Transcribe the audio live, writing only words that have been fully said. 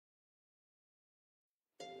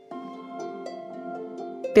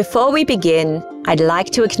Before we begin, I'd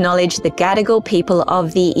like to acknowledge the Gadigal people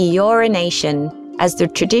of the Eora Nation as the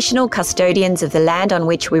traditional custodians of the land on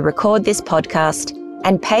which we record this podcast,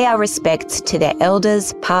 and pay our respects to their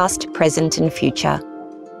elders past, present and future.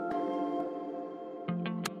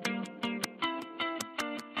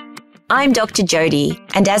 I'm Dr. Jodie,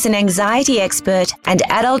 and as an anxiety expert and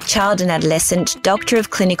adult, child and adolescent doctor of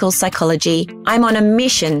clinical psychology, I'm on a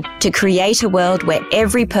mission to create a world where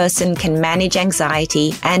every person can manage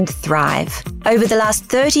anxiety and thrive. Over the last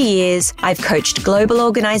 30 years, I've coached global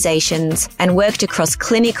organizations and worked across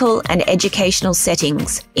clinical and educational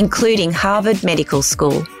settings, including Harvard Medical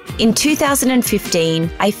School. In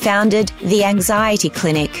 2015, I founded the Anxiety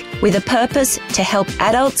Clinic with a purpose to help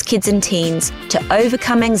adults, kids and teens to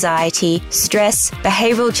overcome anxiety, stress,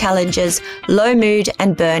 behavioral challenges, low mood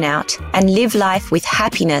and burnout, and live life with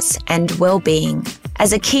happiness and well-being.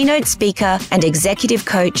 As a keynote speaker and executive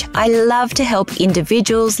coach, I love to help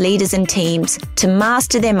individuals, leaders and teams to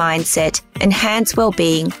master their mindset, enhance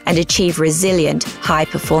well-being and achieve resilient high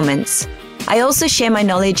performance. I also share my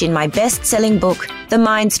knowledge in my best-selling book, The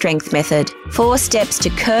Mind Strength Method, 4 steps to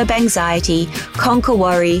curb anxiety, conquer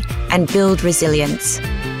worry, and build resilience.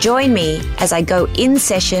 Join me as I go in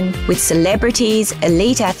session with celebrities,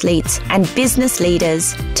 elite athletes, and business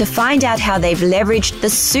leaders to find out how they've leveraged the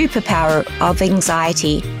superpower of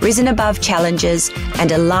anxiety, risen above challenges,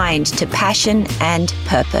 and aligned to passion and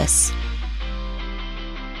purpose.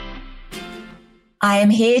 I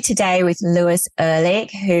am here today with Lewis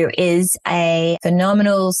Ehrlich, who is a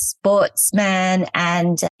phenomenal sportsman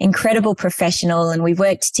and incredible professional. And we've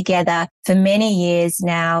worked together for many years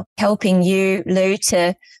now, helping you, Lou,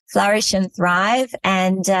 to flourish and thrive.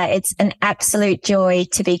 And it's an absolute joy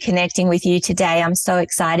to be connecting with you today. I'm so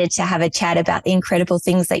excited to have a chat about the incredible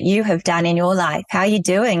things that you have done in your life. How are you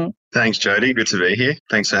doing? Thanks, Jodie. Good to be here.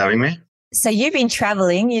 Thanks for having me. So you've been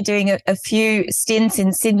traveling, you're doing a few stints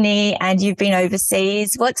in Sydney and you've been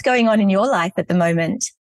overseas. What's going on in your life at the moment?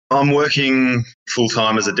 I'm working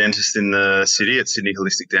full-time as a dentist in the city at Sydney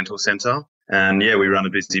Holistic Dental Centre. And yeah, we run a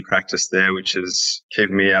busy practice there, which is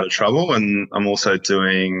keeping me out of trouble. And I'm also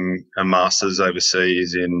doing a master's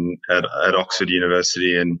overseas at Oxford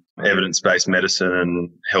University in evidence-based medicine and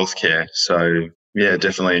healthcare. So yeah,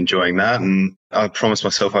 definitely enjoying that. And I promised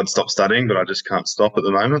myself I'd stop studying, but I just can't stop at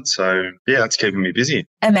the moment. So yeah, that's keeping me busy.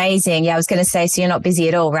 Amazing. Yeah, I was going to say, so you're not busy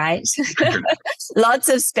at all, right? Lots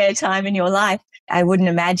of spare time in your life. I wouldn't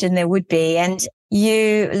imagine there would be. And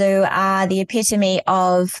you, Lou, are the epitome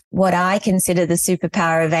of what I consider the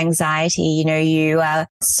superpower of anxiety. You know, you are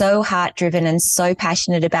so heart-driven and so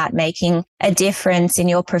passionate about making a difference in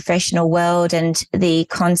your professional world and the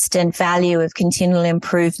constant value of continual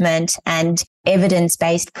improvement and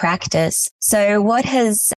evidence-based practice. So what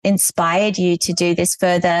has inspired you to do this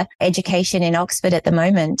further education in Oxford at the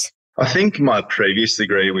moment? I think my previous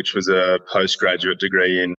degree, which was a postgraduate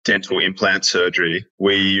degree in dental implant surgery,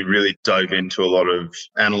 we really dove into a lot of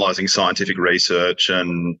analysing scientific research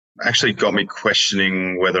and actually got me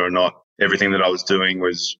questioning whether or not everything that I was doing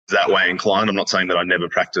was that way inclined. I'm not saying that I never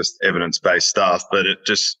practiced evidence-based stuff, but it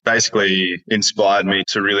just basically inspired me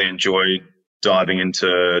to really enjoy diving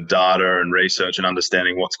into data and research and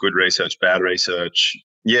understanding what's good research, bad research.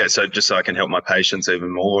 Yeah, so just so I can help my patients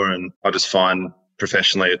even more. And I just find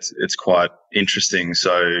professionally it's quite interesting.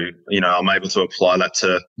 So, you know, I'm able to apply that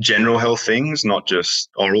to general health things, not just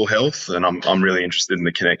oral health. And I'm really interested in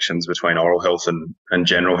the connections between oral health and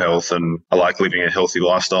general health. And I like living a healthy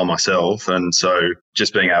lifestyle myself. And so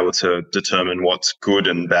just being able to determine what's good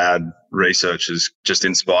and bad research has just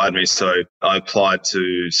inspired me. So I applied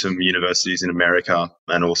to some universities in America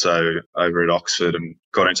and also over at Oxford and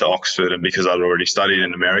got into Oxford. And because I'd already studied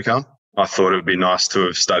in America, I thought it would be nice to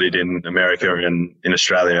have studied in America and in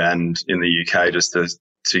Australia and in the UK just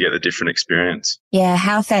to get the different experience. Yeah,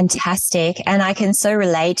 how fantastic. And I can so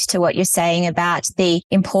relate to what you're saying about the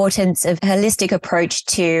importance of a holistic approach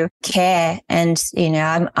to care. And, you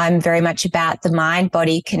know, I'm very much about the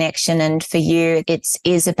mind-body connection. And for you, it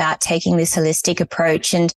is about taking this holistic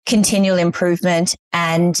approach, and continual improvement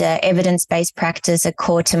and evidence-based practice are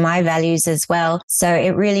core to my values as well. So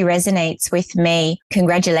it really resonates with me.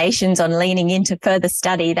 Congratulations on leaning into further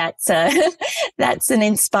study. That's an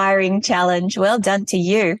inspiring challenge. Well done to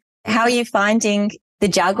you. How are you finding the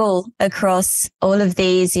juggle across all of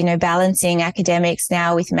these, you know, balancing academics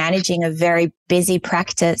now with managing a very busy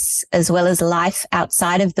practice as well as life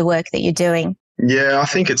outside of the work that you're doing? Yeah, I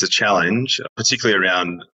think it's a challenge, particularly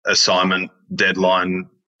around assignment deadline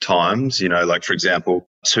times. You know, like, for example,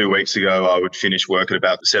 2 weeks ago, I would finish work at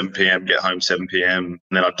about 7 p.m, get home 7 p.m, and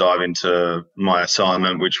then I'd dive into my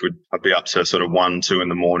assignment, I'd be up to sort of 1, 2 in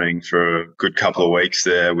the morning for a good couple of weeks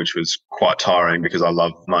there, which was quite tiring because I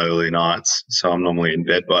love my early nights. So I'm normally in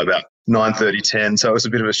bed by about 9:30, 10. So it was a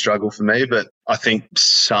bit of a struggle for me, but I think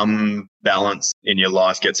some balance in your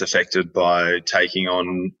life gets affected by taking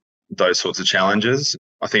on those sorts of challenges.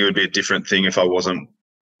 I think it would be a different thing if I wasn't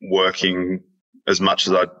working as much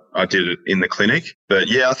as I did in the clinic. But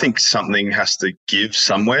yeah, I think something has to give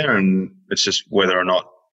somewhere, and it's just whether or not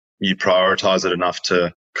you prioritize it enough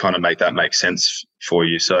to kind of make that make sense for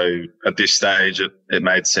you. So at this stage, it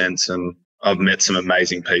made sense, and I've met some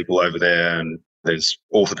amazing people over there, and there's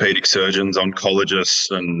orthopedic surgeons, oncologists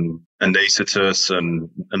and anaesthetists and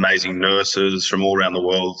amazing nurses from all around the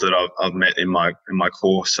world that I've met in my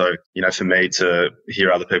course. So, for me to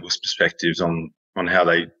hear other people's perspectives on how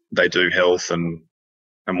they do health and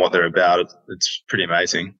what they're about, it's pretty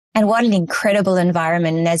amazing. And what an incredible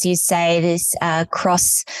environment. And as you say, this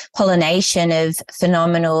cross-pollination of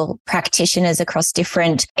phenomenal practitioners across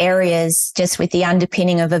different areas, just with the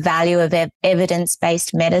underpinning of a value of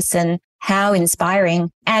evidence-based medicine. How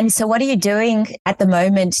inspiring. And so what are you doing at the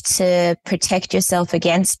moment to protect yourself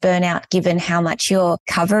against burnout, given how much you're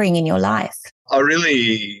covering in your life? I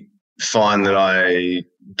really find that I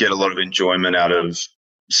get a lot of enjoyment out of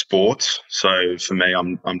sport. So for me,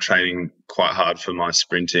 I'm training quite hard for my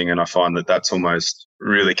sprinting, and I find that that's almost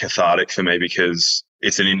really cathartic for me because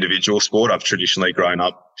it's an individual sport. I've traditionally grown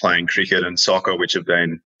up playing cricket and soccer, which have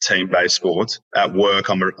been team-based sports. At work,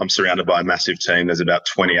 I'm surrounded by a massive team. There's about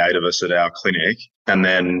 28 of us at our clinic. And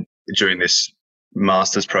then during this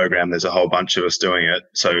master's program, there's a whole bunch of us doing it.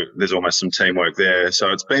 So there's almost some teamwork there. So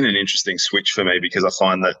it's been an interesting switch for me because I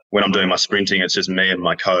find that when I'm doing my sprinting, it's just me and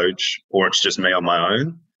my coach, or it's just me on my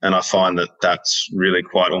own. And I find that that's really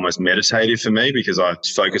quite almost meditative for me because I'm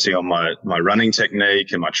focusing on my running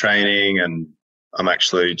technique and my training, and I'm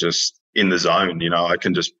actually just in the zone. I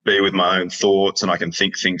can just be with my own thoughts and I can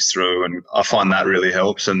think things through, and I find that really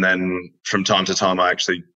helps. And then from time to time, I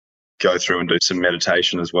actually go through and do some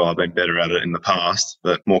meditation as well. I've been better at it in the past,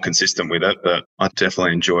 but more consistent with it. But I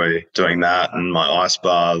definitely enjoy doing that, and my ice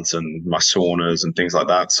baths and my saunas and things like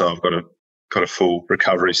that. So I've got a full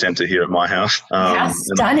recovery centre here at my house. How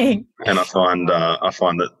stunning. And I find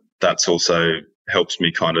that that's also helps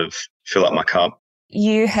me kind of fill up my cup.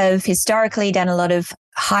 You have historically done a lot of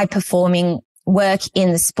high performing work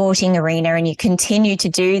in the sporting arena, and you continue to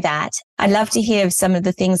do that. I'd love to hear of some of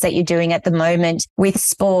the things that you're doing at the moment with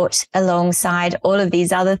sport alongside all of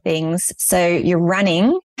these other things. So you're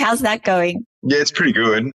running. How's that going? Yeah, it's pretty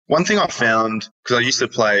good. One thing I found, because I used to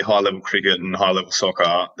play high-level cricket and high-level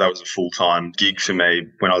soccer, that was a full-time gig for me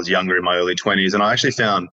when I was younger in my early 20s. And I actually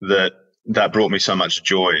found that brought me so much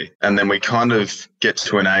joy. And then we kind of get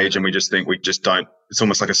to an age and we just think we just don't, it's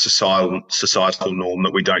almost like a societal norm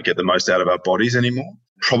that we don't get the most out of our bodies anymore,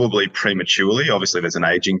 probably prematurely. Obviously, there's an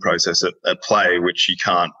aging process at play, which you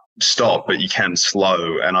can't stop, but you can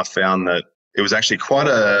slow. And I found that it was actually quite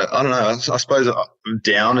I suppose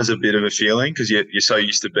down as a bit of a feeling because you're so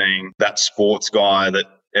used to being that sports guy that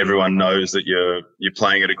everyone knows that you're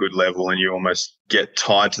playing at a good level, and you almost get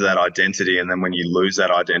tied to that identity. And then when you lose that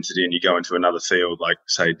identity and you go into another field, like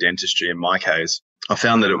say dentistry in my case, I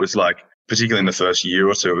found that it was like, particularly in the first year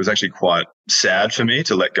or two, it was actually quite sad for me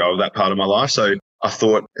to let go of that part of my life. So I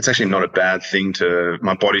thought it's actually not a bad thing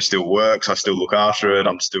my body still works. I still look after it.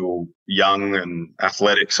 I'm still young and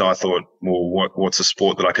athletic. So I thought, well, what's a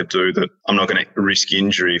sport that I could do that I'm not going to risk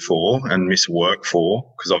injury for and miss work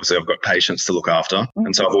for? Because obviously I've got patients to look after.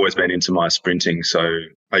 And so I've always been into my sprinting. So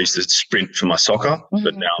I used to sprint for my soccer,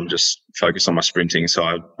 but now I'm just focused on my sprinting. So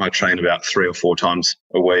I train about 3 or 4 times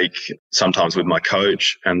a week, sometimes with my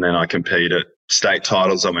coach, and then I compete at state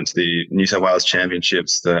titles. I went to the New South Wales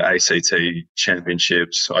Championships, the ACT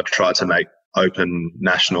Championships. I tried to make open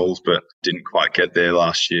nationals, but didn't quite get there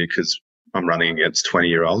last year because I'm running against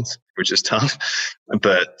 20-year-olds, which is tough.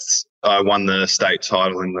 But I won the state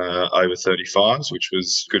title in the over 35s, which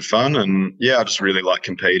was good fun. And yeah, I just really like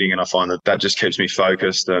competing, and I find that just keeps me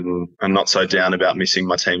focused and not so down about missing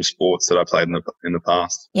my team sports that I played in the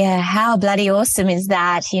past. Yeah, how bloody awesome is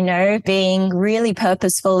that, being really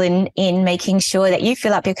purposeful in making sure that you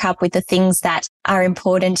fill up your cup with the things that are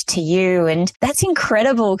important to you. And that's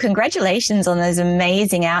incredible. Congratulations on those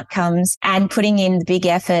amazing outcomes and putting in the big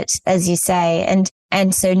effort, as you say. And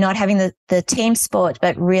And so not having the team sport,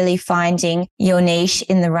 but really finding your niche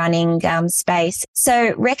in the running space.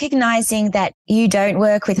 So recognizing that you don't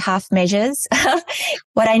work with half measures.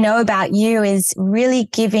 What I know about you is really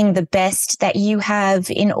giving the best that you have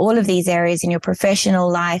in all of these areas, in your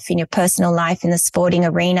professional life, in your personal life, in the sporting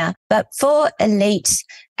arena. But for elite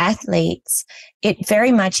athletes, it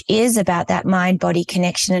very much is about that mind-body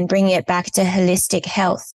connection and bringing it back to holistic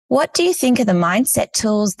health. What do you think are the mindset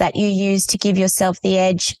tools that you use to give yourself the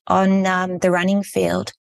edge on the running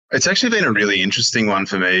field? It's actually been a really interesting one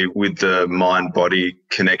for me with the mind-body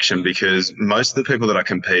connection, because most of the people that I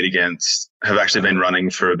compete against have actually been running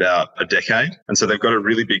for about a decade. And so they've got a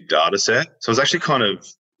really big data set. So it's actually kind of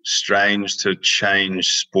strange to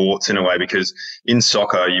change sports in a way, because in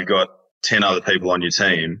soccer, you've got 10 other people on your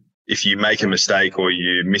team. If you make a mistake or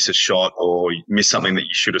you miss a shot or you miss something that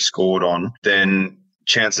you should have scored on, then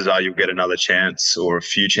chances are you'll get another chance or a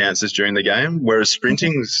few chances during the game. Whereas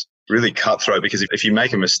sprinting's really cutthroat, because if you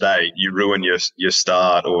make a mistake, you ruin your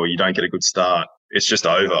start or you don't get a good start. It's just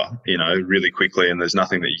over, really quickly, and there's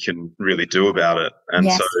nothing that you can really do about it. And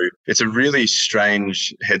yes. So it's a really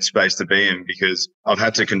strange headspace to be in, because I've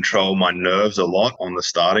had to control my nerves a lot on the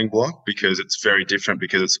starting block, because it's very different,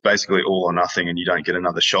 because it's basically all or nothing and you don't get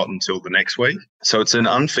another shot until the next week. So it's an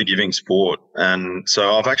unforgiving sport. And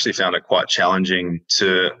so I've actually found it quite challenging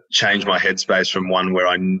to change my headspace from one where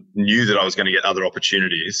I knew that I was going to get other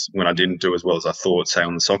opportunities when I didn't do as well as I thought, say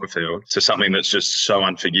on the soccer field, to something that's just so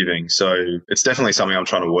unforgiving. So it's definitely something I'm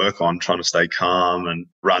trying to work on, trying to stay calm and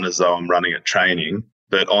run as though I'm running at training.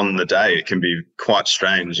 But on the day, it can be quite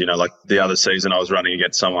strange. Like the other season, I was running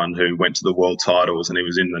against someone who went to the world titles and he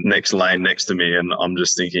was in the next lane next to me. And I'm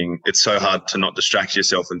just thinking, it's so hard to not distract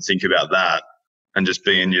yourself and think about that and just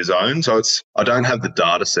be in your zone. So I don't have the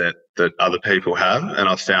data set that other people have. And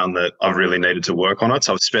I've found that I've really needed to work on it.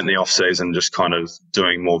 So I've spent the off season just kind of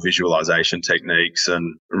doing more visualization techniques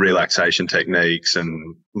and relaxation techniques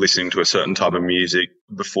and listening to a certain type of music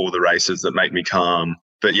before the races that make me calm.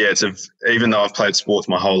 But yeah, even though I've played sports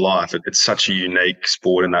my whole life, it's such a unique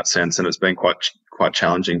sport in that sense. And it's been quite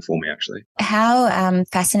challenging for me, actually. How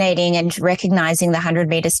fascinating, and recognizing the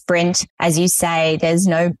 100-meter sprint, as you say, there's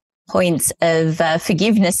no points of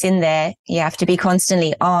forgiveness in there. You have to be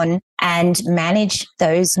constantly on and manage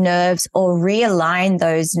those nerves or realign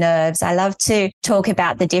those nerves. I love to talk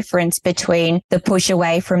about the difference between the push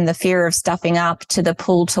away from the fear of stuffing up to the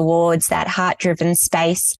pull towards that heart-driven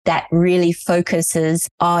space that really focuses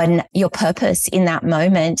on your purpose in that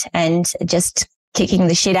moment and just kicking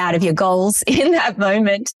the shit out of your goals in that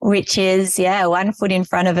moment, which is, one foot in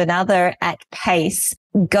front of another at pace.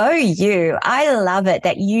 Go you. I love it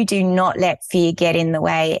that you do not let fear get in the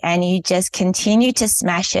way and you just continue to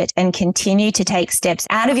smash it and continue to take steps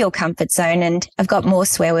out of your comfort zone. And I've got more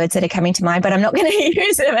swear words that are coming to mind, but I'm not going to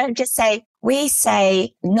use them. And just we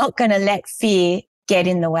say not going to let fear get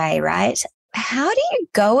in the way, right? How do you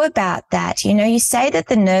go about that? You say that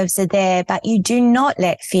the nerves are there, but you do not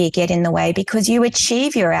let fear get in the way, because you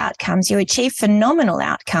achieve your outcomes. You achieve phenomenal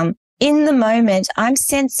outcome. In the moment, I'm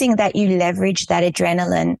sensing that you leverage that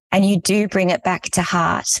adrenaline and you do bring it back to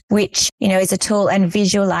heart, which, is a tool, and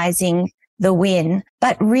visualizing the win.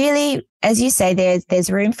 But really, as you say, there's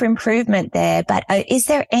room for improvement there. But is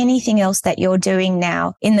there anything else that you're doing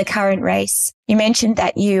now in the current race? You mentioned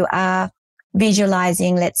that you are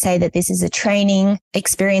visualizing, let's say that this is a training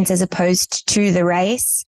experience as opposed to the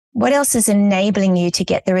race. What else is enabling you to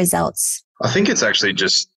get the results? I think it's actually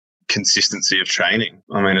just consistency of training.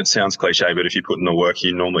 I mean, it sounds cliche, but if you put in the work,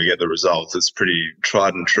 you normally get the results. It's pretty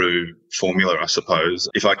tried and true formula, I suppose.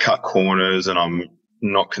 If I cut corners and I'm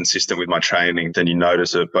not consistent with my training, then you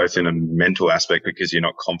notice it both in a mental aspect because you're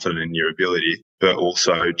not confident in your ability, but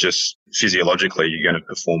also just physiologically, you're going to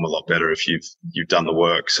perform a lot better if you've done the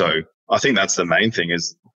work. So I think that's the main thing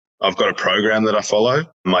is I've got a program that I follow.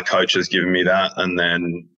 My coach has given me that, and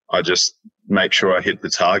then I just make sure I hit the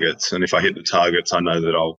targets. And if I hit the targets, I know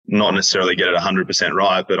that I'll not necessarily get it 100%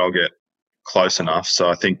 right, but I'll get close enough. So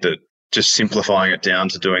I think that just simplifying it down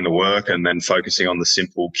to doing the work and then focusing on the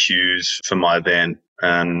simple cues for my event.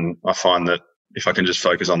 And I find that if I can just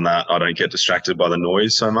focus on that, I don't get distracted by the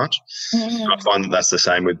noise so much. Mm-hmm. I find that that's the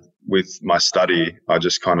same with my study. I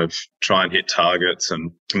just kind of try and hit targets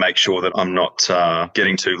and make sure that I'm not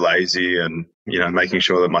getting too lazy and, making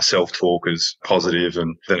sure that my self-talk is positive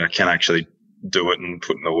and that I can actually do it and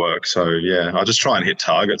put in the work. So yeah, I just try and hit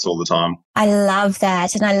targets all the time. I love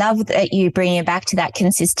that. And I love that you bring it back to that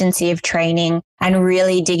consistency of training and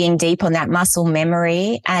really digging deep on that muscle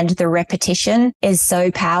memory, and the repetition is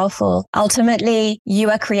so powerful. Ultimately, you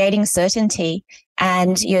are creating certainty.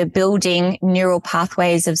 and you're building neural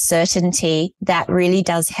pathways of certainty that really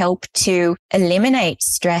does help to eliminate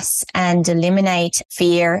stress and eliminate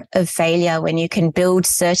fear of failure when you can build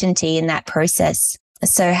certainty in that process.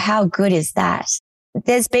 So how good is that?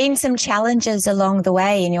 There's been some challenges along the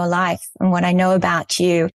way in your life and what I know about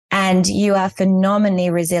you, and you are phenomenally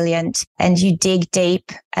resilient and you dig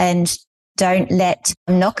deep and don't let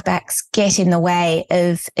knockbacks get in the way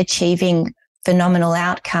of achieving phenomenal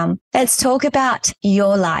outcome. Let's talk about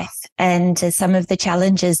your life and some of the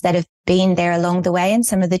challenges that have been there along the way and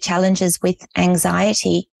some of the challenges with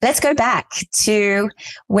anxiety. Let's go back to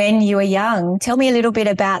when you were young. Tell me a little bit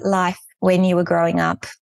about life when you were growing up.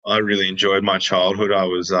 I really enjoyed my childhood. I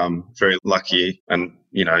was very lucky and,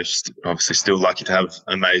 obviously still lucky to have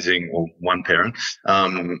one parent.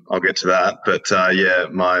 I'll get to that. But,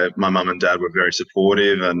 my mum and dad were very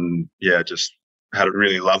supportive and, just had a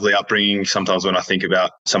really lovely upbringing. Sometimes when I think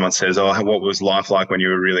about someone says, what was life like when you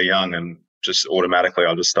were really young? And just automatically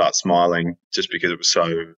I'll just start smiling just because it was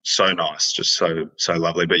so nice, just so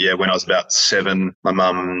lovely. But when I was about 7, my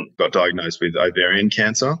mum got diagnosed with ovarian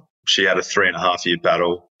cancer. She had a 3.5-year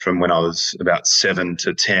battle from when I was about 7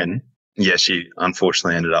 to 10. Yeah, she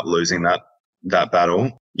unfortunately ended up losing that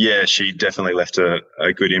battle. Yeah, she definitely left a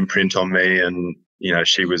good imprint on me. And,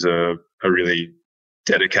 she was a really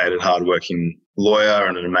dedicated, hardworking lawyer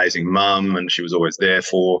and an amazing mum. And she was always there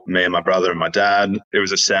for me and my brother and my dad. It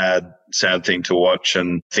was a sad thing to watch.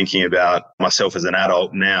 And thinking about myself as an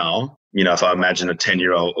adult now, if I imagine a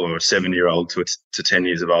 10-year-old or a 7-year-old to 10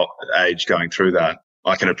 years of age going through that,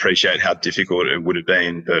 I can appreciate how difficult it would have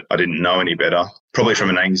been, but I didn't know any better. Probably from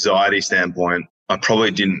an anxiety standpoint, I probably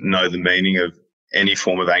didn't know the meaning of any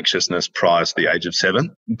form of anxiousness prior to the age of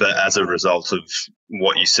 7. But as a result of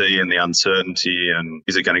what you see and the uncertainty and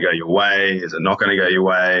is it going to go your way? Is it not going to go your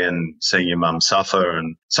way? And seeing your mum suffer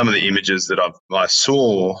and some of the images that I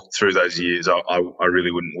saw through those years, I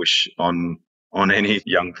really wouldn't wish on any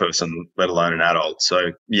young person, let alone an adult.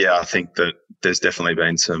 So, I think that there's definitely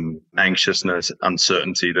been some anxiousness,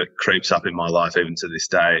 uncertainty that creeps up in my life even to this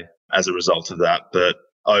day as a result of that. But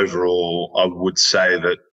overall, I would say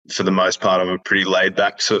that for the most part, I'm a pretty laid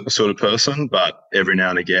back sort of person. But every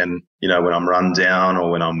now and again, when I'm run down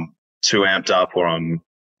or when I'm too amped up or I'm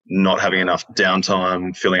not having enough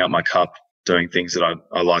downtime, filling up my cup, doing things that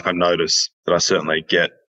I like, I notice that I certainly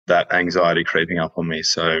get that anxiety creeping up on me.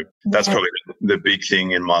 So that's probably the big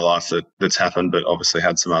thing in my life that's happened, but obviously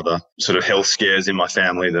had some other sort of health scares in my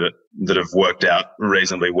family that have worked out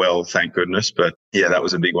reasonably well, thank goodness. But that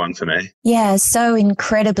was a big one for me. Yeah, so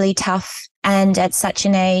incredibly tough. And at such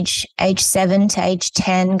an age 7 to age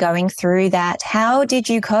 10, going through that, how did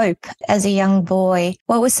you cope as a young boy?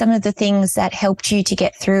 What were some of the things that helped you to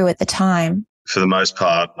get through at the time? For the most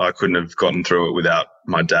part, I couldn't have gotten through it without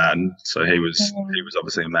my dad. So he was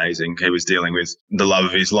obviously amazing. He was dealing with the love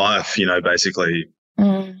of his life, basically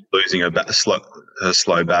losing a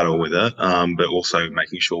slow battle with it, but also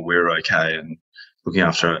making sure we were okay and looking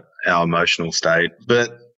after our emotional state.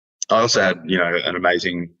 But I also had, an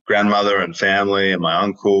amazing grandmother and family and my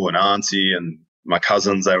uncle and auntie and my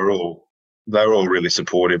cousins. They were all really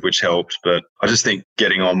supportive, which helped. But I just think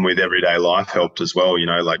getting on with everyday life helped as well,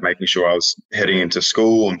 like making sure I was heading into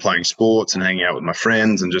school and playing sports and hanging out with my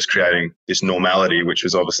friends and just creating this normality, which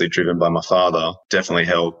was obviously driven by my father, definitely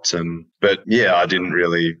helped. But I didn't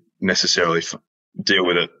really necessarily deal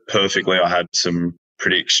with it perfectly. I had some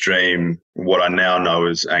pretty extreme, what I now know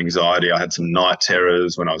as anxiety. I had some night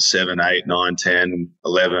terrors when I was 7, 8, 9, 10,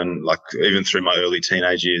 11, like even through my early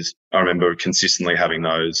teenage years. I remember consistently having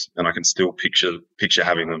those, and I can still picture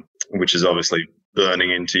having them, which is obviously burning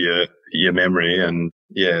into your memory. And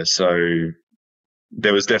so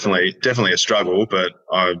there was definitely a struggle, but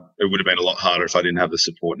it would have been a lot harder if I didn't have the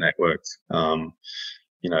support network,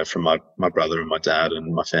 from my brother and my dad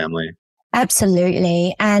and my family.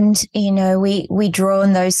 Absolutely. And, we draw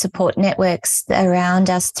on those support networks around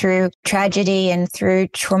us through tragedy and through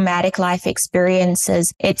traumatic life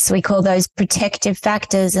experiences. We call those protective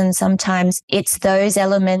factors. And sometimes it's those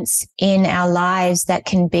elements in our lives that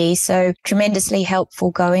can be so tremendously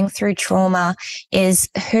helpful going through trauma is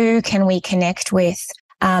who can we connect with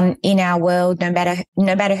in our world, no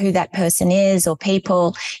matter who that person is or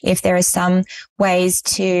people, if there are some ways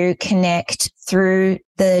to connect through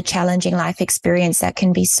the challenging life experience that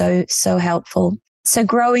can be so helpful. So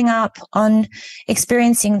growing up on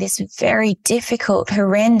experiencing this very difficult,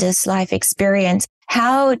 horrendous life experience,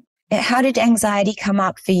 how did anxiety come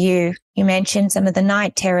up for you? You mentioned some of the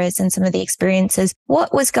night terrors and some of the experiences.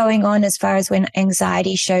 What was going on as far as when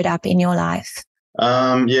anxiety showed up in your life?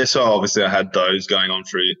 So obviously I had those going on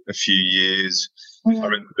for a few years. I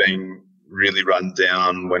remember being really run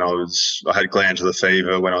down when I had glandular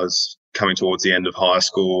fever when I was coming towards the end of high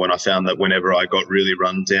school. And I found that whenever I got really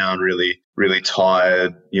run down, really, really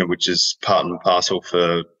tired, which is part and parcel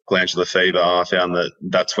for glandular fever, I found that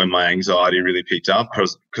that's when my anxiety really picked up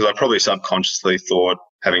because I probably subconsciously thought,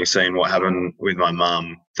 having seen what happened with my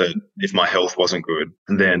mum, that if my health wasn't good,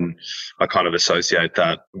 then I kind of associate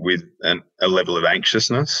that with a level of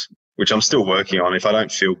anxiousness, which I'm still working on. If I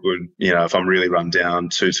don't feel good, if I'm really run down,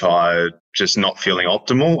 too tired, just not feeling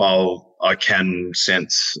optimal, I can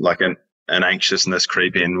sense like an anxiousness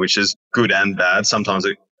creep in, which is good and bad.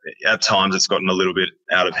 At times it's gotten a little bit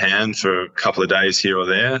out of hand for a couple of days here or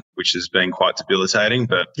there, which has been quite debilitating.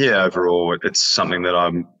 But yeah, overall, it's something that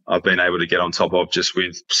I've been able to get on top of just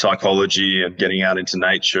with psychology and getting out into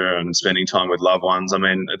nature and spending time with loved ones. I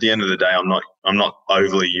mean, at the end of the day, I'm not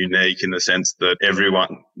overly unique in the sense that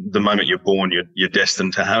the moment you're born, you're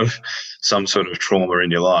destined to have some sort of trauma in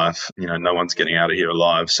your life. No one's getting out of here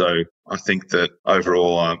alive. So I think that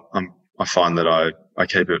overall, I find that I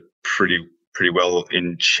keep it pretty well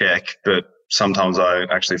in check, but sometimes I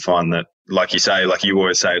actually find that, like you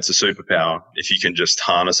always say, it's a superpower if you can just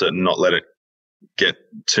harness it and not let it get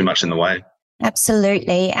too much in the way.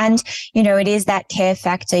 Absolutely. And, it is that care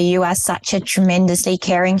factor. You are such a tremendously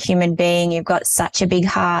caring human being. You've got such a big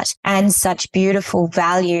heart and such beautiful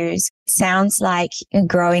values. Sounds like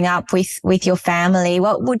growing up with your family.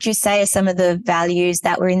 What would you say are some of the values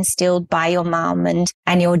that were instilled by your mum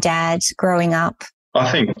and your dad growing up? I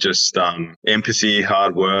think just empathy,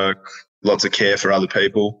 hard work, lots of care for other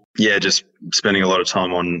people. Yeah, just spending a lot of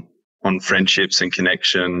time on friendships and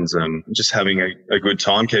connections and just having a good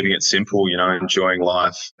time, keeping it simple, enjoying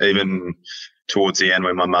life. Even towards the end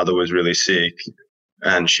when my mother was really sick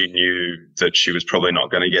and she knew that she was probably not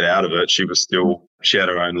going to get out of it, she had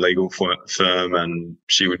her own legal firm and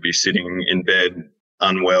she would be sitting in bed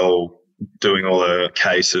unwell, doing all the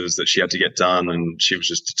cases that she had to get done, and she was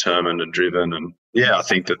just determined and driven. And yeah, I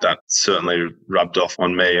think that certainly rubbed off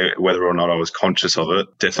on me, whether or not I was conscious of it.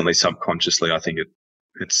 Definitely subconsciously, I think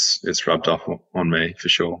it's rubbed off on me for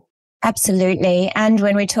sure. Absolutely. And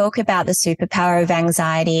when we talk about the superpower of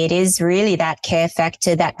anxiety, it is really that care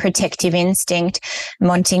factor, that protective instinct,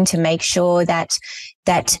 wanting to make sure that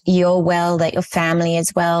you're well, that your family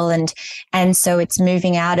is well. And so it's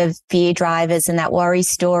moving out of fear drivers and that worry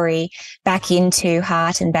story back into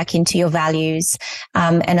heart and back into your values,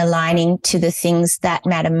 and aligning to the things that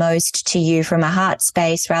matter most to you from a heart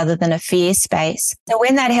space rather than a fear space. So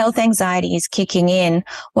when that health anxiety is kicking in,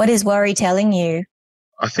 what is worry telling you?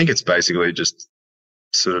 I think it's basically just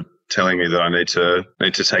sort of telling me that I need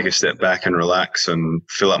to take a step back and relax and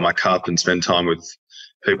fill up my cup and spend time with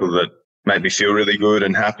people that make me feel really good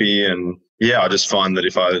and happy. And yeah, I just find that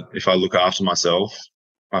if I look after myself,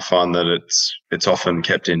 I find that it's often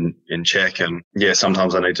kept in check. And yeah,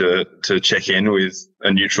 sometimes I need to check in with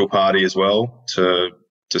a neutral party as well to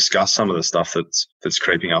discuss some of the stuff that's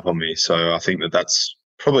creeping up on me. So I think that's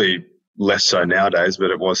probably less so nowadays,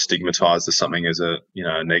 but it was stigmatized as something as a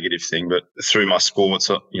negative thing. But through my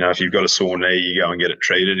sports, if you've got a sore knee, you go and get it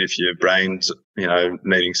treated. If your brain's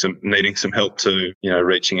needing some help to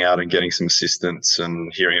reaching out and getting some assistance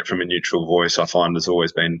and hearing it from a neutral voice, I find has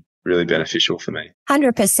always been really beneficial for me.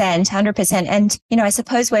 100%. And, I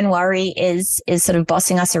suppose when worry is sort of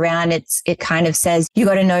bossing us around, it kind of says, you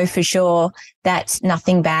got to know for sure that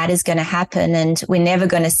nothing bad is going to happen. And we're never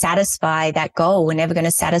going to satisfy that goal. We're never going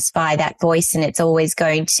to satisfy that voice. And it's always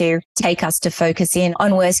going to take us to focus in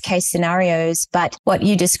on worst case scenarios. But what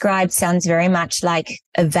you described sounds very much like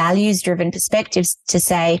a values driven perspective to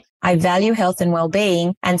say, I value health and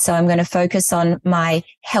well-being. And so I'm going to focus on my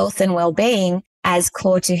health and well-being as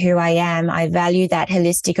core to who I am. I value that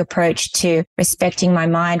holistic approach to respecting my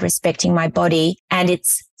mind, respecting my body. And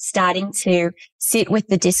it's starting to sit with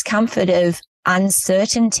the discomfort of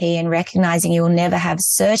uncertainty and recognizing you will never have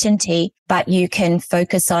certainty, but you can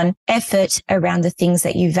focus on effort around the things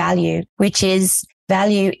that you value, which is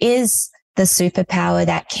value is the superpower,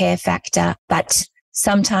 that care factor. But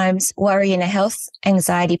sometimes worry in a health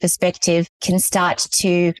anxiety perspective can start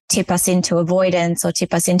to tip us into avoidance or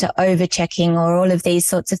tip us into over-checking or all of these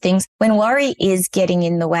sorts of things. When worry is getting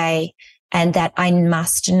in the way and that I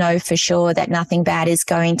must know for sure that nothing bad is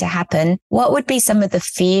going to happen, what would be some of the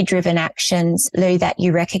fear-driven actions, Lou, that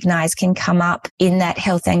you recognize can come up in that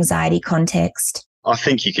health anxiety context? I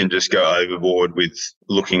think you can just go overboard with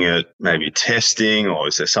looking at maybe testing, or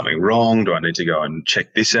is there something wrong? Do I need to go and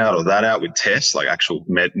check this out or that out with tests, like actual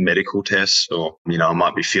medical tests? Or, I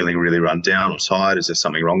might be feeling really run down or tired. Is there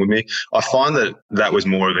something wrong with me? I find that was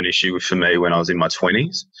more of an issue for me when I was in my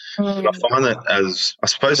 20s. But I find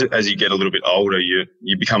that as you get a little bit older, you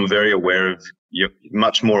become very aware of, you're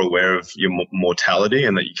much more aware of your mortality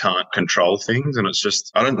and that you can't control things. And it's just,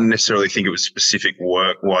 I don't necessarily think it was specific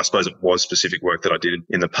work. Well, I suppose it was specific work that I did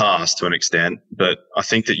in the past to an extent, but I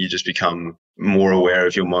think that you just become more aware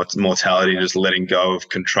of your mortality and just letting go of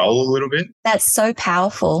control a little bit. That's so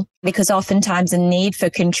powerful, because oftentimes a need for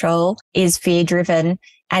control is fear driven,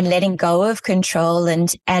 and letting go of control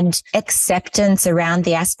and acceptance around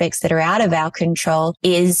the aspects that are out of our control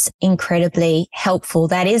is incredibly helpful.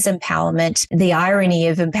 That is empowerment. The irony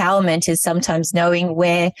of empowerment is sometimes knowing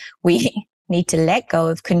where we need to let go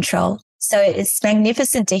of control. So it's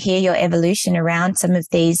magnificent to hear your evolution around some of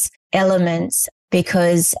these elements,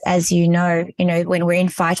 because as you know, when we're in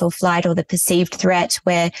fight or flight or the perceived threat,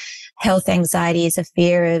 where health anxiety is a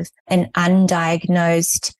fear of an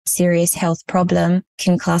undiagnosed serious health problem,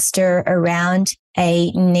 can cluster around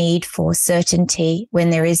a need for certainty when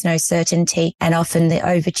there is no certainty, and often the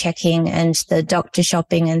overchecking and the doctor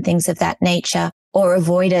shopping and things of that nature, or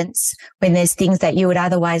avoidance when there's things that you would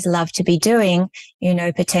otherwise love to be doing.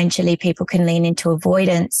 Potentially people can lean into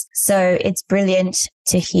avoidance. So it's brilliant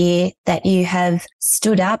to hear that you have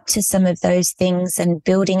stood up to some of those things and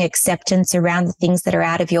building acceptance around the things that are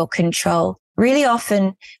out of your control. Really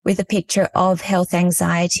often with a picture of health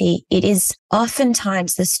anxiety, it is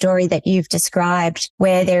oftentimes the story that you've described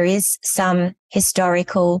where there is some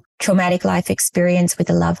historical traumatic life experience with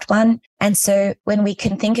a loved one. And so when we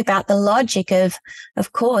can think about the logic of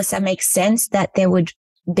course, that makes sense that there would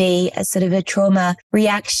be a sort of a trauma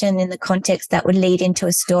reaction in the context that would lead into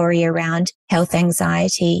a story around health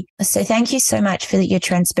anxiety. So thank you so much for your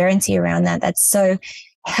transparency around that. That's so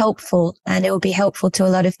helpful, and it will be helpful to a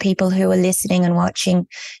lot of people who are listening and watching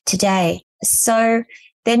today. So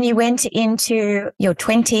then you went into your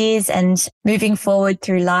 20s and moving forward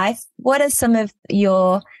through life. What are some of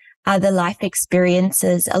your other life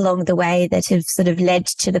experiences along the way that have sort of led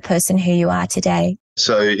to the person who you are today?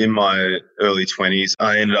 So in my early 20s,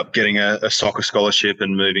 I ended up getting a soccer scholarship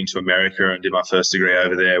and moving to America and did my first degree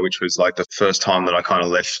over there, which was like the first time that I kind of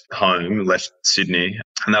left home, left Sydney.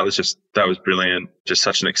 And that was brilliant. Just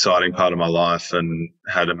such an exciting part of my life, and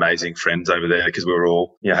had amazing friends over there because we were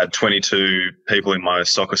all, had 22 people in my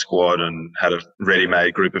soccer squad and had a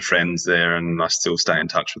ready-made group of friends there, and I still stay in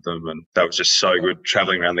touch with them. And that was just so good,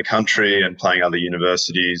 traveling around the country and playing other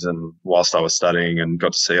universities, and whilst I was studying, and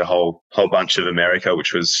got to see a whole bunch of America,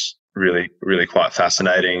 which was really, really quite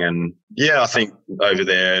fascinating. And I think over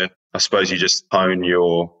there, I suppose you just hone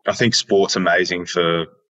I think sport's amazing for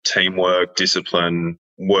teamwork, discipline,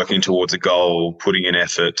 working towards a goal, putting in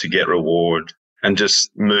effort to get reward, and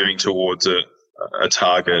just moving towards a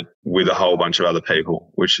target with a whole bunch of other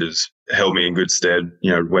people, which has held me in good stead,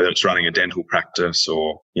 whether it's running a dental practice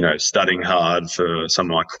or, studying hard for some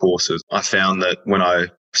of my courses. I found that when I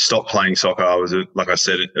stopped playing soccer, I was, like I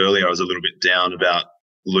said earlier, I was a little bit down about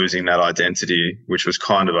losing that identity, which was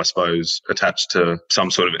kind of, I suppose, attached to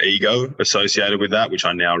some sort of ego associated with that, which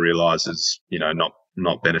I now realize is,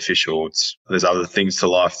 not beneficial. There's other things to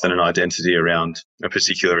life than an identity around a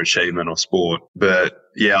particular achievement or sport. But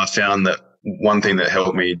I found that one thing that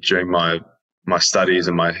helped me during my studies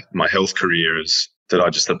and my health career is that I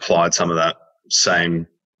just applied some of that same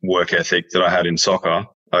work ethic that I had in soccer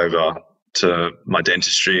over to my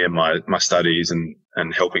dentistry and my studies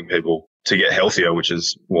and helping people to get healthier, which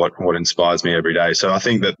is what inspires me every day. So I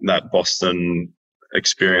think that Boston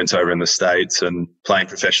experience over in the States and playing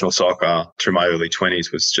professional soccer through my early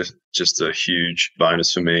 20s was just a huge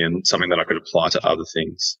bonus for me, and something that I could apply to other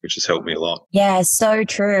things, which has helped me a lot. Yeah, so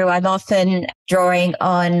true. I'm often drawing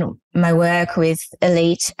on my work with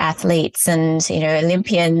elite athletes and,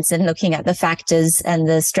 Olympians, and looking at the factors and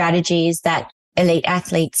the strategies that elite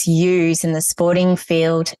athletes use in the sporting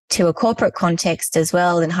field to a corporate context as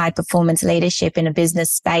well, in high performance leadership in a business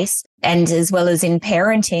space, and as well as in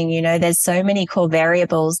parenting. There's so many core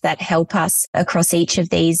variables that help us across each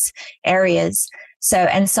of these areas. So,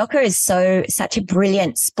 and soccer is such a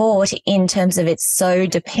brilliant sport in terms of it's so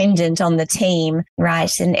dependent on the team,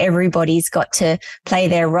 right? And everybody's got to play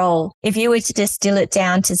their role. If you were to distill it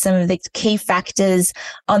down to some of the key factors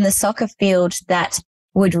on the soccer field that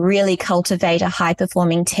would really cultivate a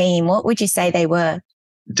high-performing team, what would you say they were?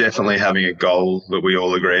 Definitely having a goal that we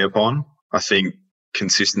all agree upon. I think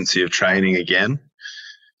consistency of training again.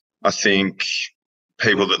 I think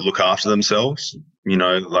people that look after themselves,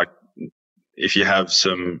 like if you have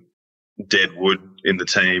some dead wood in the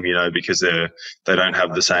team, because they don't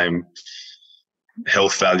have the same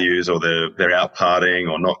health values, or they're out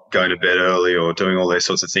partying or not going to bed early or doing all those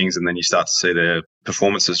sorts of things, and then you start to see their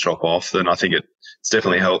performances drop off, then I think it's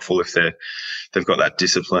definitely helpful if they've got that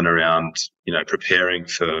discipline around, preparing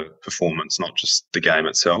for performance, not just the game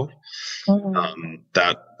itself.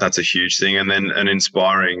 That's a huge thing. And then an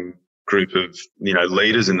inspiring group of,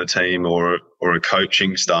 leaders in the team or a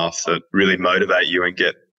coaching staff that really motivate you and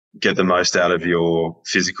get the most out of your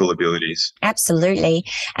physical abilities. Absolutely.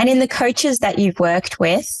 And in the coaches that you've worked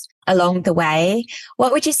with along the way,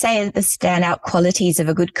 what would you say are the standout qualities of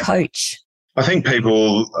a good coach? I think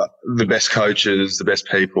the best coaches, the best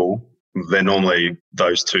people, they're normally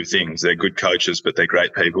those two things. They're good coaches, but they're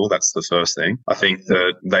great people. That's the first thing. I think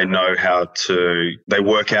that they know they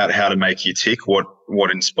work out how to make you tick,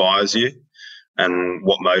 what inspires you and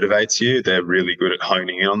what motivates you. They're really good at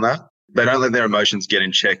honing in on that. They don't let their emotions get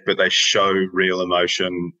in check, but they show real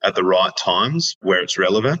emotion at the right times where it's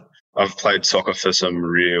relevant. I've played soccer for some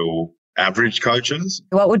real average coaches.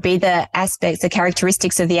 What would be the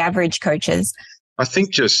characteristics of the average coaches? I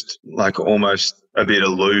think just like almost a bit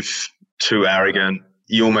aloof, too arrogant.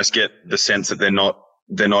 You almost get the sense that they're not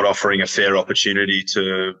offering a fair opportunity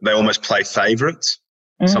they almost play favourites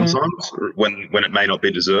sometimes when it may not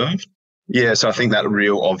be deserved. Yeah, so I think that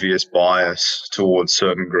real obvious bias towards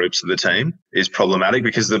certain groups of the team is problematic,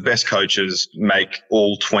 because the best coaches make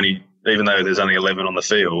all 20, even though there's only 11 on the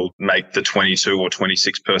field, make the 22 or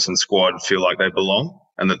 26 person squad feel like they belong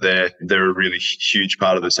and that they're a really huge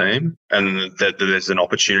part of the team, and that there's an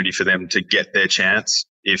opportunity for them to get their chance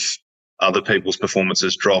if other people's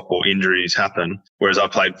performances drop or injuries happen. Whereas I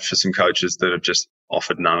played for some coaches that have just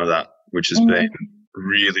offered none of that, which has been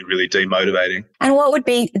really, really demotivating. And what would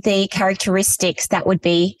be the characteristics that would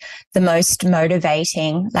be the most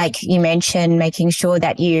motivating? Like you mentioned, making sure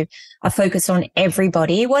that you are focused on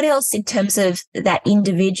everybody. What else in terms of that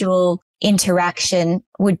individual interaction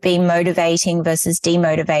would be motivating versus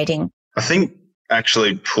demotivating? I think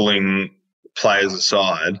actually pulling players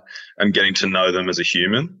aside and getting to know them as a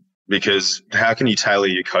human, because how can you tailor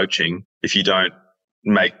your coaching if you don't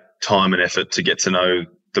make time and effort to get to know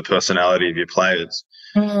the personality of your players?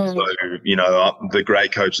 So, the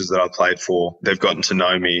great coaches that I've played for, they've gotten to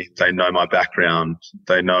know me. They know my background.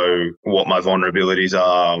 They know what my vulnerabilities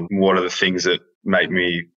are. What are the things that make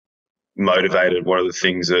me motivated? What are the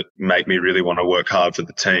things that make me really want to work hard for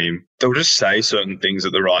the team? They'll just say certain things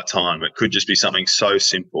at the right time. It could just be something so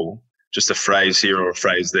simple, just a phrase here or a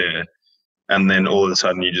phrase there. And then all of a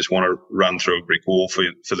sudden you just want to run through a brick wall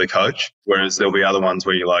for the coach. Whereas there'll be other ones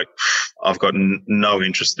where you're like, I've got no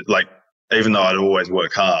interest. Like, even though I'd always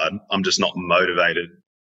work hard, I'm just not motivated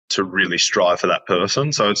to really strive for that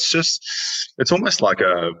person. So it's almost like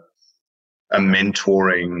a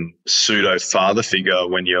mentoring pseudo father figure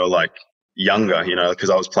when you're like younger, because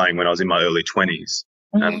I was playing when I was in my early 20s.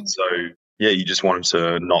 And so, yeah, you just want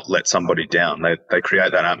them to not let somebody down. They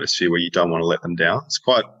create that atmosphere where you don't want to let them down. It's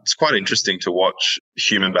quite interesting to watch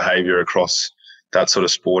human behavior across that sort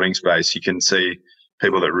of sporting space. You can see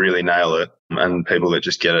people that really nail it and people that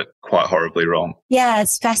just get it quite horribly wrong. Yeah,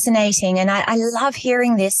 it's fascinating. And I love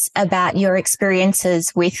hearing this about your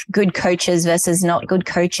experiences with good coaches versus not good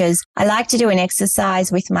coaches. I like to do an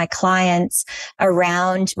exercise with my clients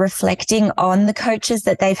around reflecting on the coaches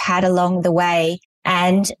that they've had along the way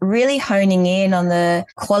and really honing in on the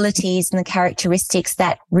qualities and the characteristics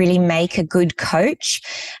that really make a good coach.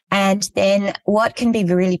 And then what can be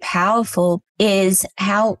really powerful is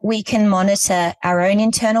how we can monitor our own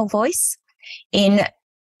internal voice in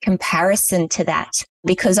comparison to that,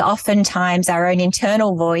 because oftentimes our own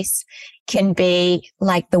internal voice can be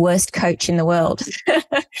like the worst coach in the world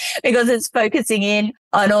because it's focusing in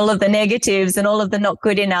on all of the negatives and all of the not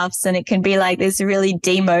good enoughs. And it can be like this really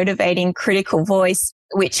demotivating critical voice,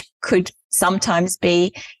 which could sometimes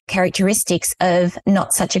be characteristics of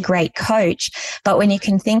not such a great coach. But when you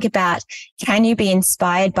can think about, can you be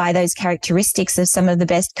inspired by those characteristics of some of the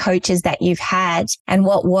best coaches that you've had? And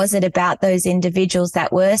what was it about those individuals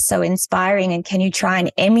that were so inspiring? And can you try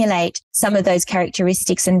and emulate some of those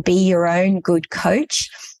characteristics and be your own good coach?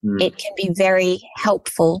 It can be very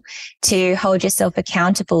helpful to hold yourself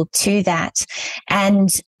accountable to that. And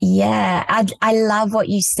yeah, I love what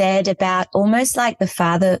you said about almost like the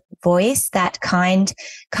father voice, that kind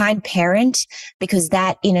parent, because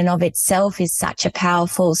that in and of itself is such a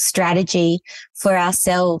powerful strategy for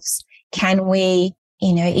ourselves. Can we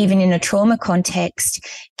even in a trauma context,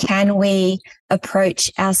 can we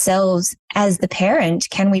approach ourselves as the parent?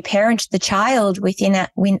 Can we parent the child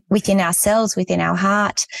within ourselves, within our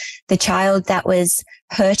heart, the child that was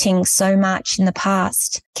hurting so much in the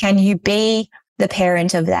past? Can you be the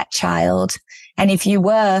parent of that child? And if you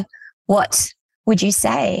were, what would you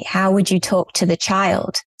say? How would you talk to the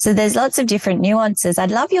child? So there's lots of different nuances. I'd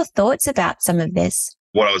love your thoughts about some of this.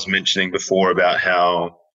 What I was mentioning before about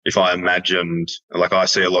how if I imagined, like I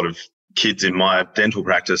see a lot of kids in my dental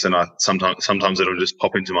practice and sometimes it'll just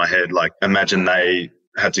pop into my head, like imagine they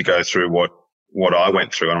had to go through what I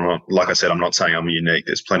went through. And I'm not, like I said, I'm not saying I'm unique.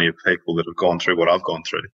 There's plenty of people that have gone through what I've gone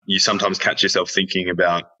through. You sometimes catch yourself thinking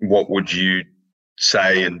about what would you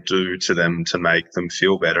say and do to them to make them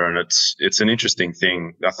feel better. And it's an interesting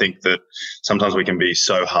thing. I think that sometimes we can be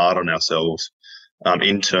so hard on ourselves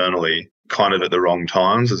internally, kind of at the wrong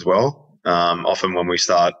times as well. Often when we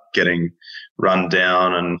start getting run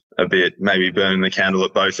down and a bit maybe burning the candle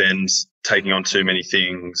at both ends, taking on too many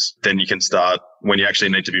things, then you can start, when you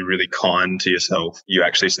actually need to be really kind to yourself, you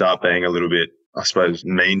actually start being a little bit, I suppose,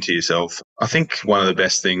 mean to yourself. I think one of the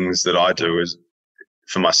best things that I do is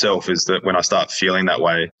for myself is that when I start feeling that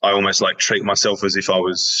way, I almost like treat myself as if I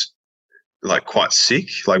was like quite sick.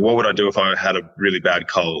 Like what would I do if I had a really bad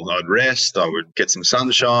cold? I'd rest, I would get some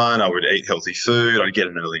sunshine, I would eat healthy food, I'd get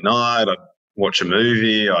an early night, I'd watch a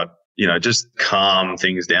movie, I'd, just calm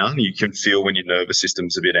things down. You can feel when your nervous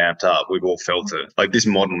system's a bit amped up. We've all felt it. Like this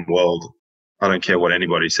modern world, I don't care what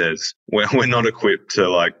anybody says. We're not equipped to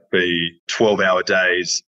like be 12-hour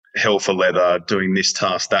days, hell for leather, doing this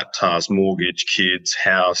task, that task, mortgage, kids,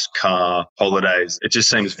 house, car, holidays. It just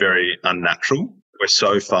seems very unnatural. We're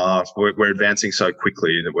so far, we're advancing so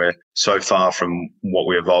quickly that we're so far from what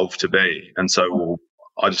we evolved to be. And so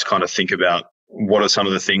I just kind of think about what are some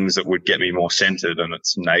of the things that would get me more centered, and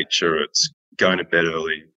it's nature, it's going to bed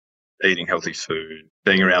early, eating healthy food,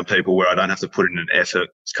 being around people where I don't have to put in an effort.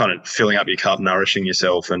 It's kind of filling up your cup, nourishing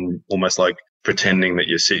yourself, and almost like pretending that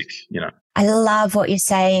you're sick, I love what you're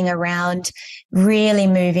saying around really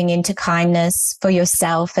moving into kindness for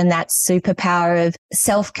yourself and that superpower of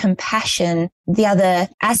self-compassion. The other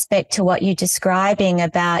aspect to what you're describing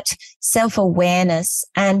about self-awareness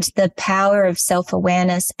and the power of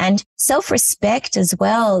self-awareness and self-respect as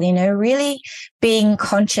well, really being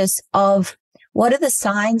conscious of what are the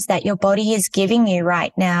signs that your body is giving you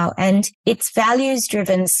right now? And it's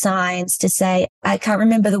values-driven signs to say, I can't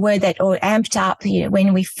remember the word that, or amped up,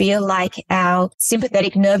 when we feel like our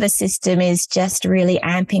sympathetic nervous system is just really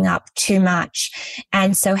amping up too much.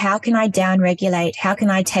 And so how can I downregulate? How can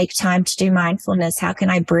I take time to do mindfulness? How can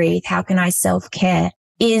I breathe? How can I self-care?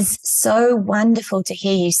 Is so wonderful to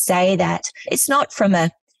hear you say that. It's not from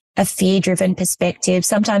a fear-driven perspective.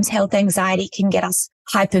 Sometimes health anxiety can get us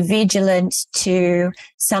hypervigilant to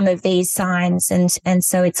some of these signs. And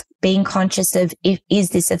so it's being conscious of, is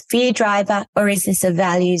this a fear driver or is this a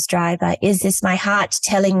values driver? Is this my heart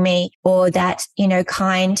telling me, or that,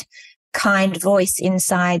 kind voice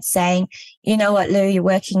inside saying, you know what, Lou, you're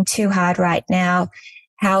working too hard right now.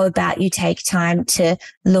 How about you take time to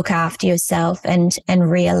look after yourself and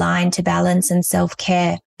realign to balance and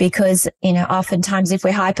self-care? Because, oftentimes if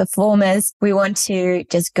we're high performers, we want to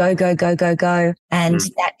just go. And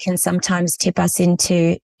that can sometimes tip us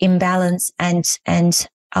into imbalance and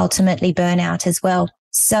ultimately burnout as well.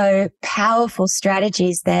 So powerful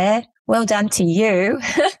strategies there. Well done to you.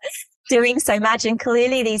 Doing so much. And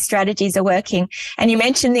clearly these strategies are working. And you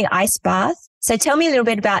mentioned the ice bath. So tell me a little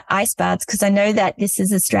bit about ice baths, because I know that this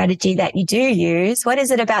is a strategy that you do use. What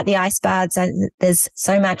is it about the ice baths? There's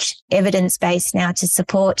so much evidence base now to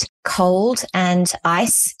support cold and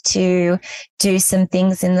ice to do some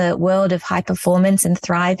things in the world of high performance and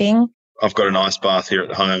thriving. I've got an ice bath here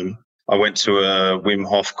at home. I went to a Wim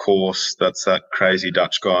Hof course. That's that crazy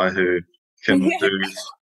Dutch guy who can do.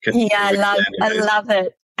 I love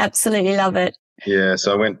it. Absolutely love it. Yeah,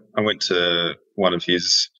 so I went to one of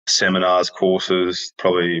his seminars, courses,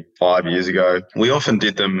 probably 5 years ago. We often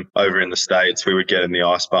did them over in the States. We would get in the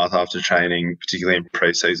ice bath after training, particularly in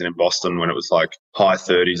pre-season in Boston when it was like high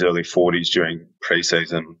 30s, early 40s during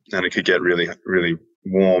pre-season, and it could get really, really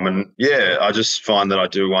warm. And yeah, I just find that I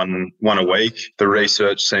do one a week. The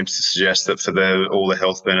research seems to suggest that for all the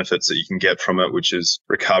health benefits that you can get from it, which is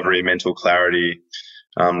recovery, mental clarity,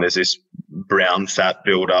 there's this brown fat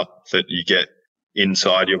buildup that you get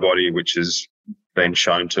inside your body, which has been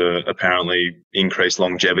shown to apparently increase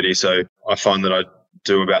longevity. So I find that I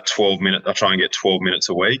do about 12 minutes. I try and get 12 minutes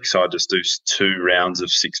a week. So I just do 2 rounds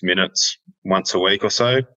of 6 minutes once a week or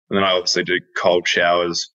so. And then I obviously do cold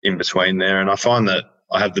showers in between there. And I find that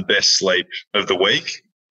I have the best sleep of the week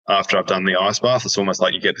after I've done the ice bath, it's almost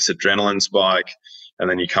like you get this adrenaline spike and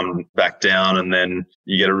then you come back down and then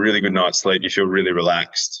you get a really good night's sleep. You feel really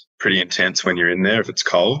relaxed, pretty intense when you're in there if it's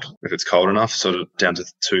cold enough, sort of down to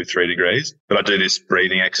 2-3 degrees. But I do this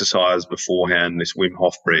breathing exercise beforehand, this Wim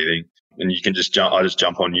Hof breathing. And you can I just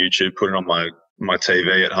jump on YouTube, put it on my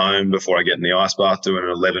TV at home before I get in the ice bath, do an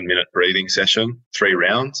 11-minute breathing session, 3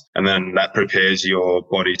 rounds. And then that prepares your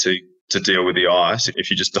body to deal with the ice. If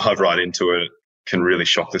you just dive right into it, can really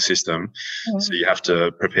shock the system. So you have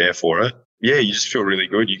to prepare for it. Yeah, you just feel really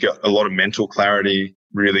good. You get a lot of mental clarity,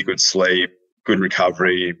 really good sleep, good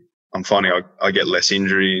recovery. I'm finding I get less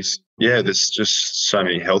injuries. Yeah, there's just so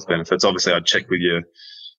many health benefits. Obviously, I'd check with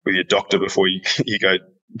your doctor before you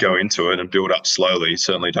go into it and build up slowly.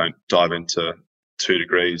 Certainly don't dive into 2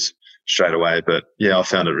 degrees straight away. But yeah, I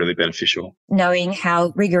found it really beneficial. Knowing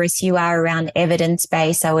how rigorous you are around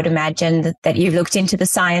evidence-based, I would imagine that you've looked into the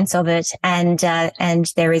science of it, and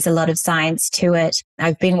there is a lot of science to it.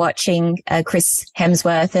 I've been watching Chris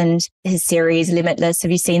Hemsworth and his series Limitless.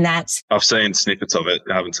 Have you seen that? I've seen snippets of it.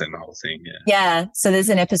 I haven't seen the whole thing yet. Yeah. So there's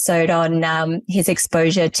an episode on his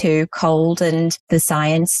exposure to cold and the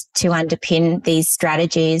science to underpin these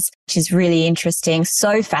strategies, which is really interesting.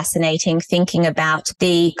 So fascinating, thinking about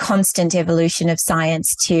the constant evolution of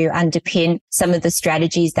science to underpin some of the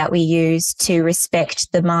strategies that we use to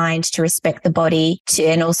respect the mind, to respect the body,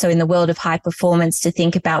 and also in the world of high performance to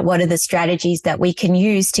think about what are the strategies that we can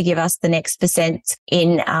use to give us the next percent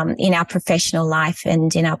in our professional life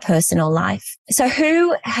and in our personal life. So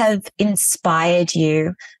who have inspired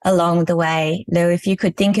you along the way? Lou, if you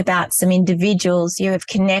could think about some individuals you have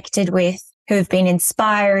connected with who have been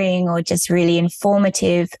inspiring or just really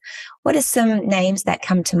informative, what are some names that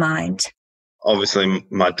come to mind? Obviously,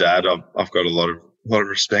 my dad, I've got a lot of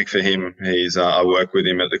respect for him. I work with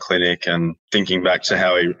him at the clinic, and thinking back to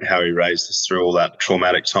how he raised us through all that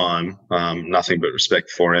traumatic time, nothing but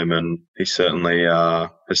respect for him. And he certainly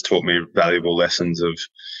has taught me valuable lessons of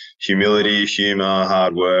humility, humour,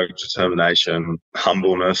 hard work, determination,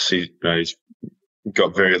 humbleness. He's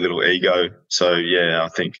got very little ego. So yeah, I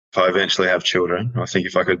think if I eventually have children, I think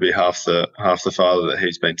if I could be half the father that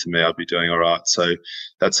he's been to me, I'd be doing all right. So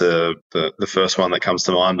that's the first one that comes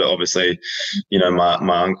to mind. But obviously,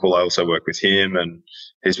 my uncle, I also work with him, and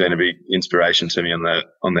he's been a big inspiration to me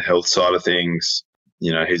on the health side of things.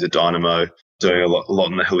 He's a dynamo, doing a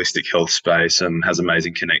lot in the holistic health space, and has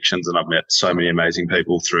amazing connections. And I've met so many amazing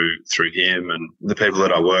people through him, and the people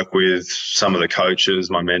that I work with, some of the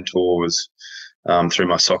coaches, my mentors, through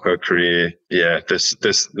my soccer career. Yeah, there's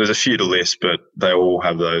a few to list, but they all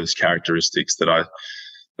have those characteristics that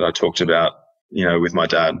I talked about, with my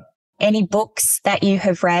dad. Any books that you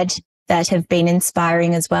have read that have been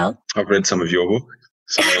inspiring as well? I've read some of your book.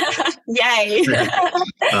 So, yay.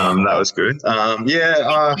 That was good.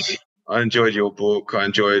 I enjoyed your book. I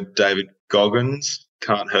enjoyed David Goggins'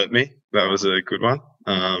 Can't Hurt Me. That was a good one.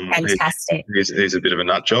 Fantastic. He's a bit of a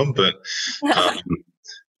nut job, but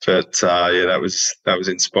that was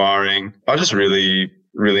inspiring. I just really,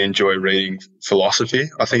 really enjoy reading philosophy.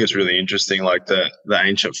 I think it's really interesting, like the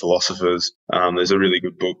ancient philosophers. There's a really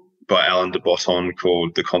good book by Alain de Botton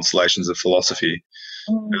called The Constellations of Philosophy.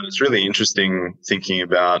 And it's really interesting thinking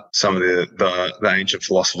about some of the ancient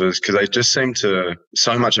philosophers, because they just seem to,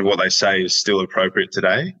 so much of what they say is still appropriate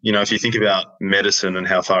today. If you think about medicine and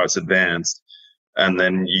how far it's advanced, and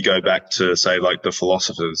then you go back to, say, like the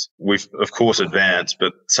philosophers, we've of course advanced,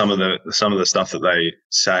 but some of the stuff that they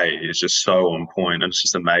say is just so on point, and it's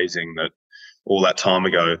just amazing that all that time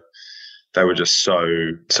ago they were just so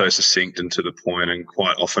succinct and to the point, and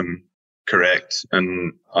quite often correct.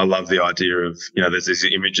 And I love the idea of, there's these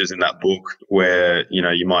images in that book where,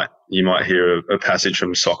 you might hear a passage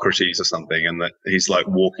from Socrates or something, and that he's like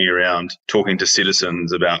walking around talking to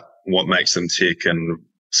citizens about what makes them tick and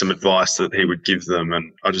some advice that he would give them. And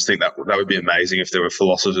I just think that would be amazing if there were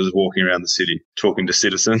philosophers walking around the city talking to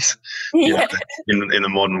citizens. Yeah. In the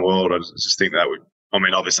modern world. I just think that would,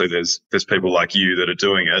 obviously there's people like you that are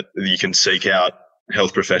doing it. You can seek out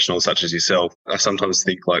health professionals such as yourself. I sometimes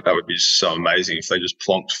think like that would be so amazing if they just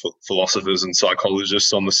plonked philosophers and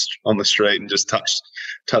psychologists on the street and just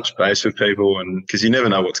touch base with people, and because you never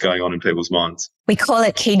know what's going on in people's minds. We call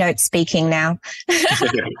it keynote speaking now.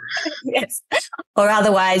 Yes. Or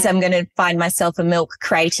otherwise I'm going to find myself a milk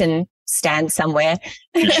crate and stand somewhere.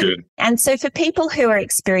 You should. And so for people who are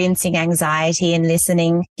experiencing anxiety and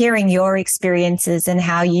listening, hearing your experiences and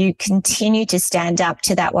how you continue to stand up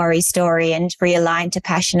to that worry story and realign to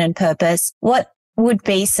passion and purpose, what would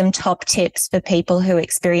be some top tips for people who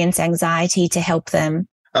experience anxiety to help them?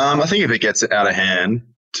 I think if it gets out of hand,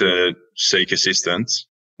 to seek assistance.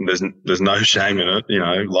 there's no shame in it.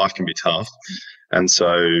 Life can be tough. And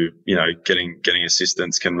so, getting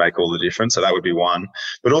assistance can make all the difference. So that would be one.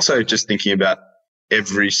 But also just thinking about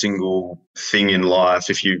every single thing in life,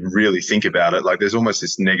 if you really think about it, like there's almost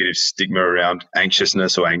this negative stigma around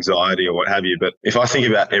anxiousness or anxiety or what have you. But if I think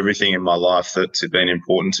about everything in my life that's been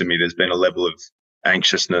important to me, there's been a level of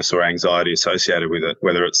anxiousness or anxiety associated with it,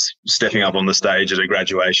 whether it's stepping up on the stage at a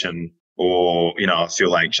graduation or, I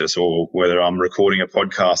feel anxious, or whether I'm recording a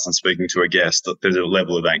podcast and speaking to a guest, there's a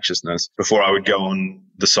level of anxiousness. Before I would go on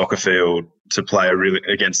the soccer field to play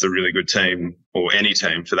against a really good team, or any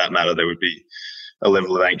team for that matter, there would be a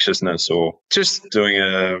level of anxiousness. Or just doing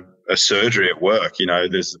a surgery at work,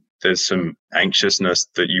 there's some anxiousness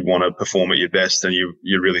that you want to perform at your best and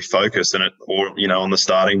you're really focused in it, or, on the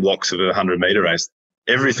starting blocks of a 100-meter race.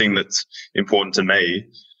 Everything that's important to me,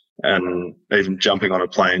 and even jumping on a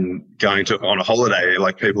plane, going on a holiday,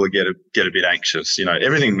 like people get a bit anxious.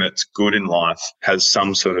 Everything that's good in life has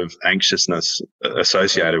some sort of anxiousness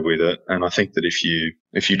associated with it. And I think that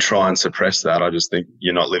if you try and suppress that, I just think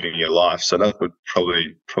you're not living your life. So that would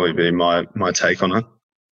probably be my take on it.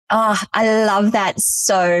 Oh, I love that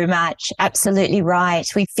so much. Absolutely right.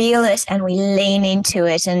 We feel it and we lean into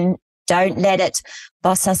it and don't let it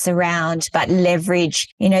boss us around, but leverage,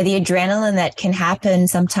 the adrenaline that can happen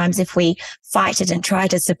sometimes if we fight it and try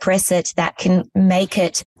to suppress it, that can make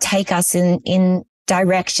it take us in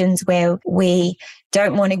directions where we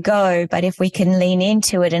don't want to go. But if we can lean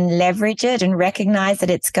into it and leverage it and recognize that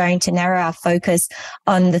it's going to narrow our focus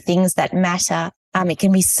on the things that matter, it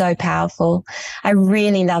can be so powerful. I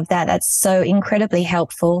really love that. That's so incredibly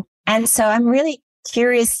helpful. And so I'm really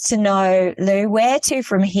curious to know, Lou, where to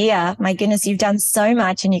from here? My goodness, you've done so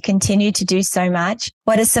much and you continue to do so much.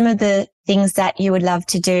 What are some of the things that you would love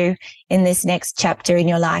to do in this next chapter in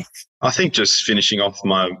your life? I think just finishing off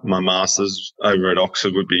my master's over at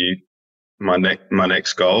Oxford would be my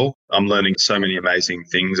next goal. I'm learning so many amazing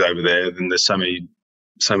things over there, and there's so many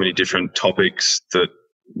different topics that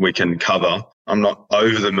we can cover. I'm not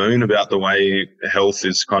over the moon about the way health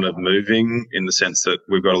is kind of moving, in the sense that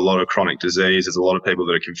we've got a lot of chronic disease. There's a lot of people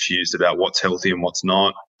that are confused about what's healthy and what's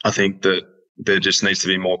not. I think that there just needs to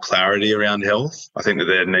be more clarity around health. I think that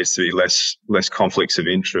there needs to be less conflicts of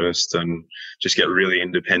interest, and just get really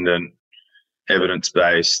independent,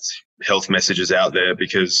 evidence-based health messages out there,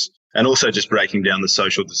 and also just breaking down the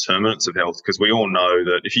social determinants of health, because we all know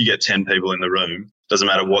that if you get 10 people in the room, doesn't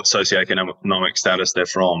matter what socioeconomic status they're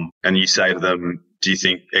from, and you say to them, do you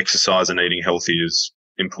think exercise and eating healthy is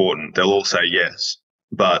important? They'll all say yes.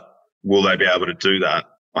 But will they be able to do that?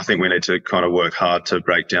 I think we need to kind of work hard to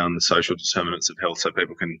break down the social determinants of health so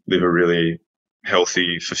people can live a really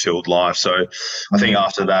healthy, fulfilled life. So I think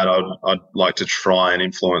after that, I'd like to try and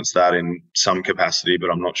influence that in some capacity, but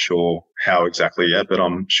I'm not sure how exactly yet. But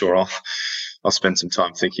I'm sure I'll spend some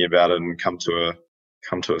time thinking about it and come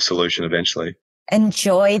to a solution eventually.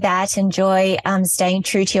 Enjoy that. Enjoy staying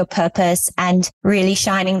true to your purpose and really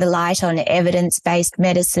shining the light on evidence-based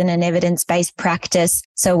medicine and evidence-based practice,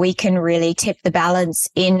 so we can really tip the balance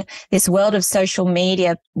in this world of social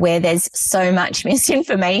media where there's so much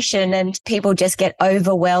misinformation and people just get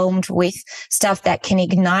overwhelmed with stuff that can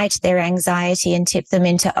ignite their anxiety and tip them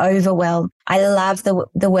into overwhelm. I love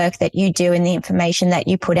the work that you do and the information that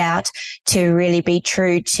you put out to really be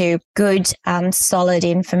true to good, solid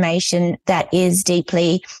information that is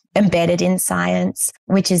deeply embedded in science,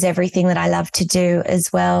 which is everything that I love to do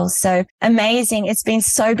as well. So amazing. It's been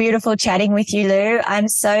so beautiful chatting with you, Lou. I'm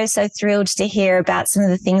so thrilled to hear about some of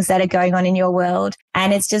the things that are going on in your world.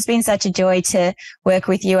 And it's just been such a joy to work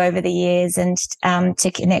with you over the years and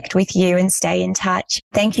to connect with you and stay in touch.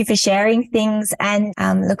 Thank you for sharing things, and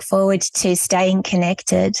look forward to staying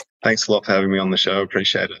connected. Thanks a lot for having me on the show.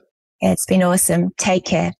 Appreciate it. Yeah, it's been awesome. Take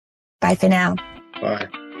care. Bye for now. Bye.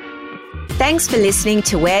 Thanks for listening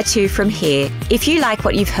to Where To From Here. If you like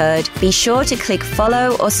what you've heard, be sure to click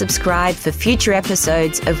follow or subscribe for future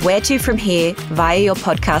episodes of Where To From Here via your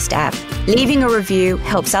podcast app. Leaving a review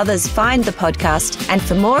helps others find the podcast, and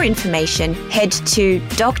for more information, head to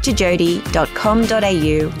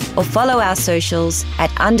drjodie.com.au or follow our socials at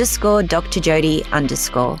 _Dr.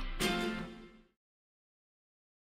 Jodie_.